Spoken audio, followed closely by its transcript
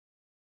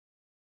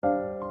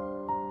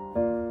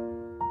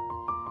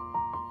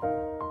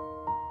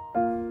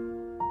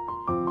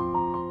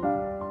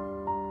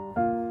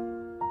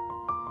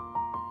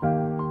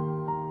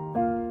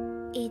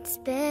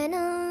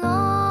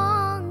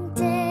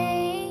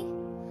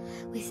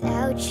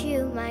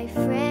my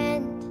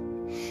friend,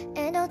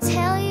 and I'll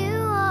tell you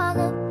all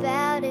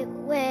about it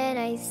when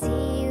I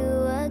see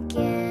you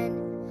again.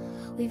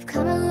 We've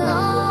come a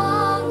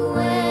long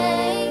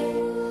way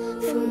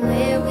from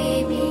where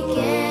we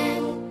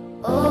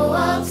began. Oh,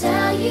 I'll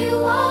tell you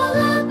all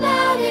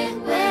about it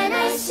when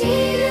I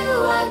see you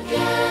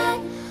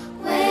again.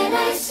 When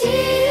I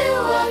see you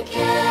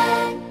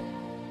again.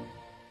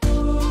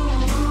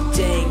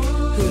 Dang,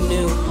 who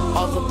knew?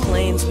 All the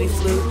planes we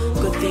flew,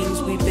 good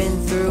things we've been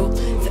through,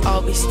 that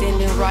I'll be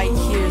standing right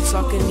here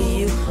talking to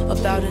you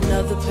about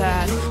another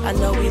path. I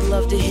know we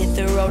love to hit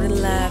the road and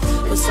laugh,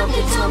 but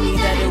something told me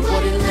that it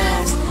wouldn't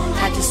last.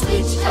 Had to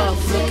switch up,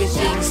 look at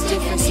things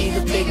different, see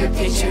the bigger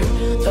picture.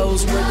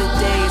 Those were the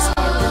days,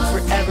 hard work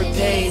forever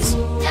pays.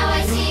 Now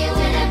I see you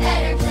in a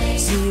better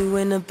place. See you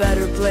in a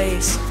better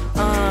place.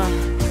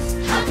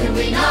 How can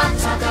we not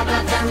talk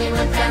about family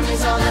when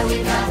family's all that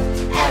we got?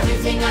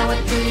 Everything I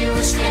went through, you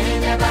were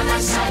standing there by my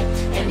side,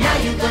 and now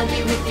you're gonna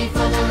be with me for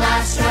the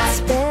last ride.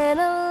 It's been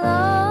a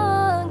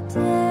long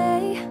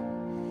day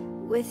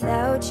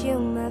without you,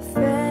 my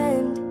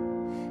friend,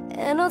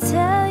 and I'll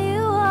tell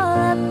you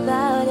all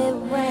about it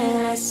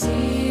when I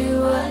see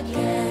you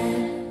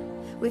again.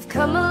 We've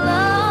come a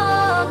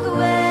long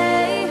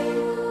way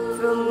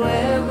from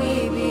where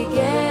we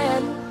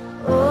began.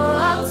 Oh,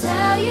 I'll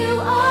tell you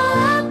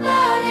all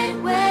about it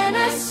when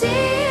I see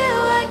you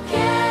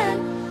again.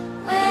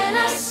 When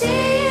I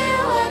see you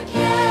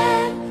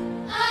again.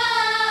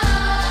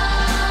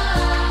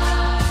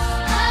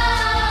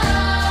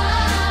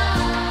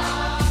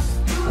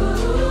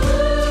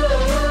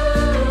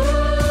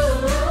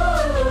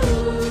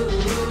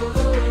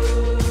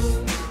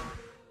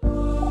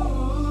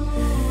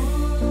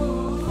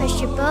 First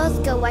you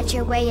both go watch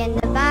your way, and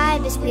the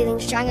vibe is feeling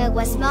stronger.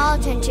 What's small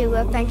turn to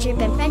a friendship,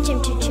 and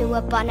friendship turn to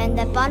a bond, and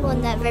that bond will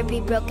never be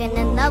broken,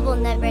 and love will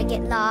never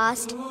get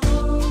lost.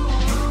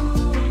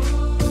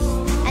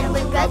 And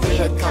when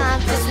brotherhood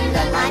comes, crossing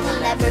the line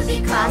will never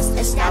be crossed.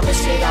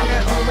 Established it on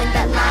our own when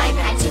that line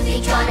had to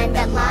be drawn, and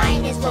that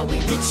line is what we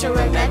reach. So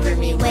remember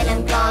me when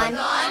I'm gone.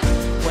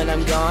 When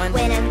I'm gone.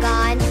 When I'm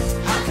gone.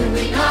 How can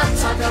we not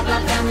talk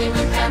about family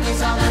when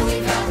family's all that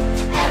we got?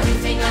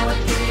 Everything I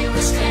went through, you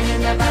were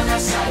standing there by my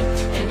side,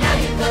 and now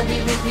you're gonna be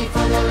with me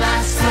for the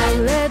last time.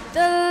 So let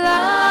the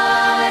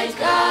light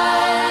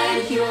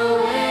guide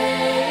your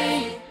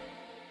way.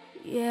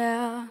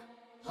 Yeah.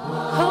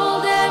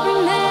 Hold every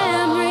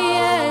memory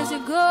as you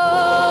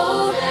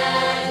go,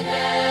 and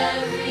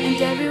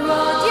every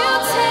road you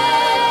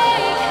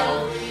take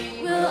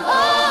will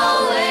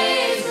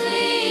always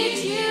lead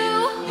you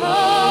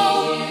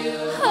home.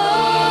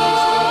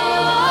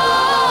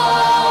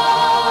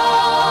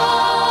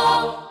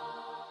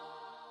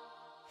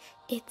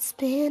 It's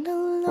been a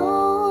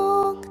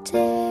long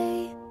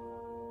day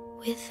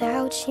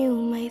without you,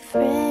 my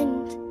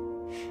friend,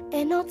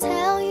 and I'll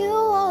tell you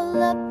all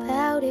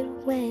about it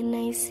when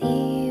I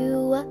see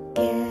you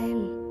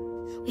again.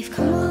 We've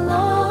come a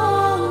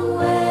long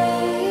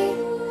way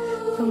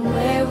from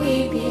where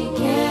we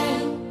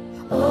began.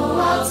 Oh,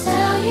 I'll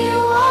tell you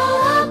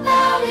all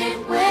about it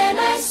when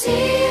I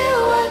see you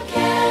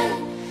again.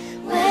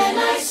 When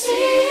I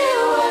see you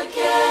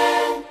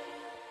again.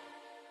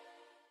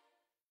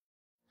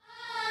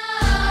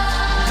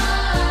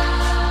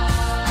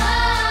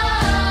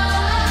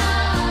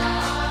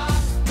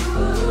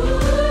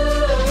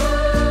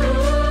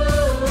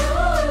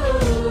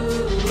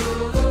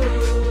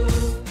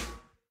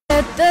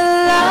 Let the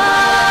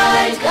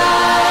light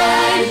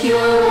guide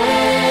your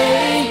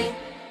way.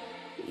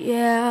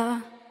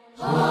 Yeah.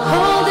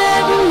 Hold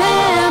every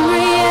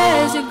memory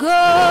as you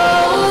go,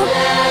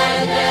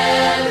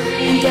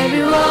 and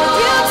every road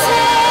you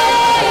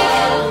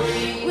take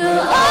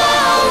will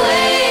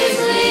always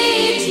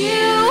lead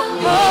you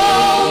home.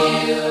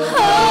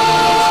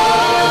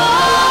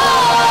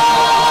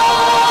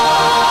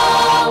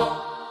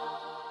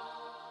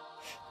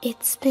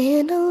 It's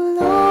been a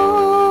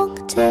long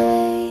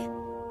day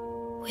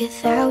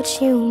without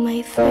you,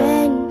 my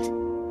friend,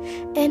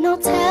 and I'll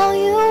tell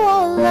you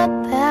all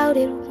about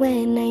it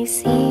when I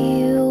see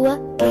you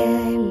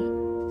again.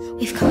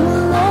 We've come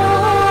a long